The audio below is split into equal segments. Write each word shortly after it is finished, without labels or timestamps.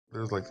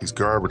There's like these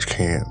garbage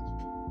cans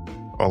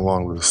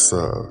along this,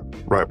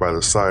 right by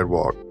the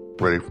sidewalk,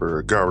 ready for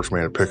a garbage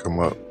man to pick them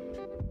up.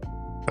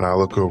 And I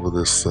look over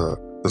this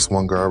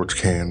one garbage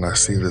can, and I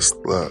see these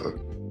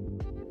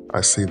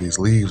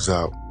leaves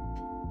out,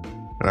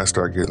 and I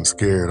start getting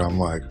scared. I'm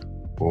like,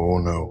 oh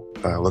no.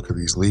 And I look at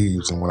these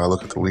leaves, and when I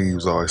look at the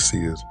leaves, all I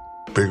see is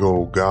big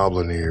old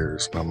goblin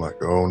ears. And I'm like,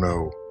 oh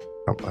no.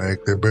 I'm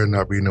like, there better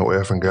not be no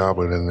effing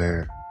goblin in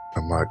there.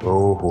 I'm like,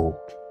 oh.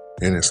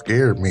 And it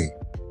scared me.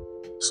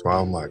 So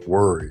I'm like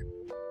worried.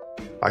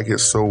 I get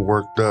so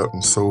worked up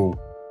and so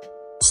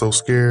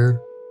scared.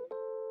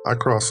 I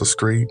cross the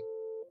street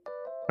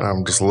and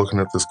I'm just looking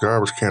at this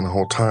garbage can the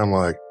whole time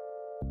like,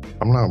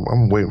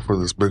 I'm waiting for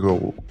this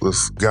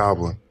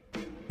goblin.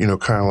 You know,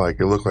 kind of like,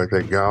 it looked like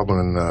that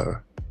goblin in,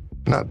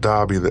 not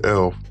Dobby the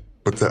elf,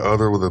 but that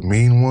other with a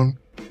mean one.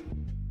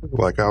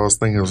 Like I was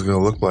thinking it was going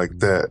to look like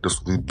that,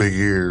 just with these big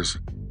ears.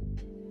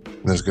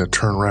 And it's going to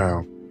turn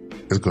around.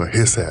 It's going to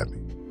hiss at me.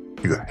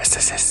 You go, hiss,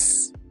 hiss, hiss.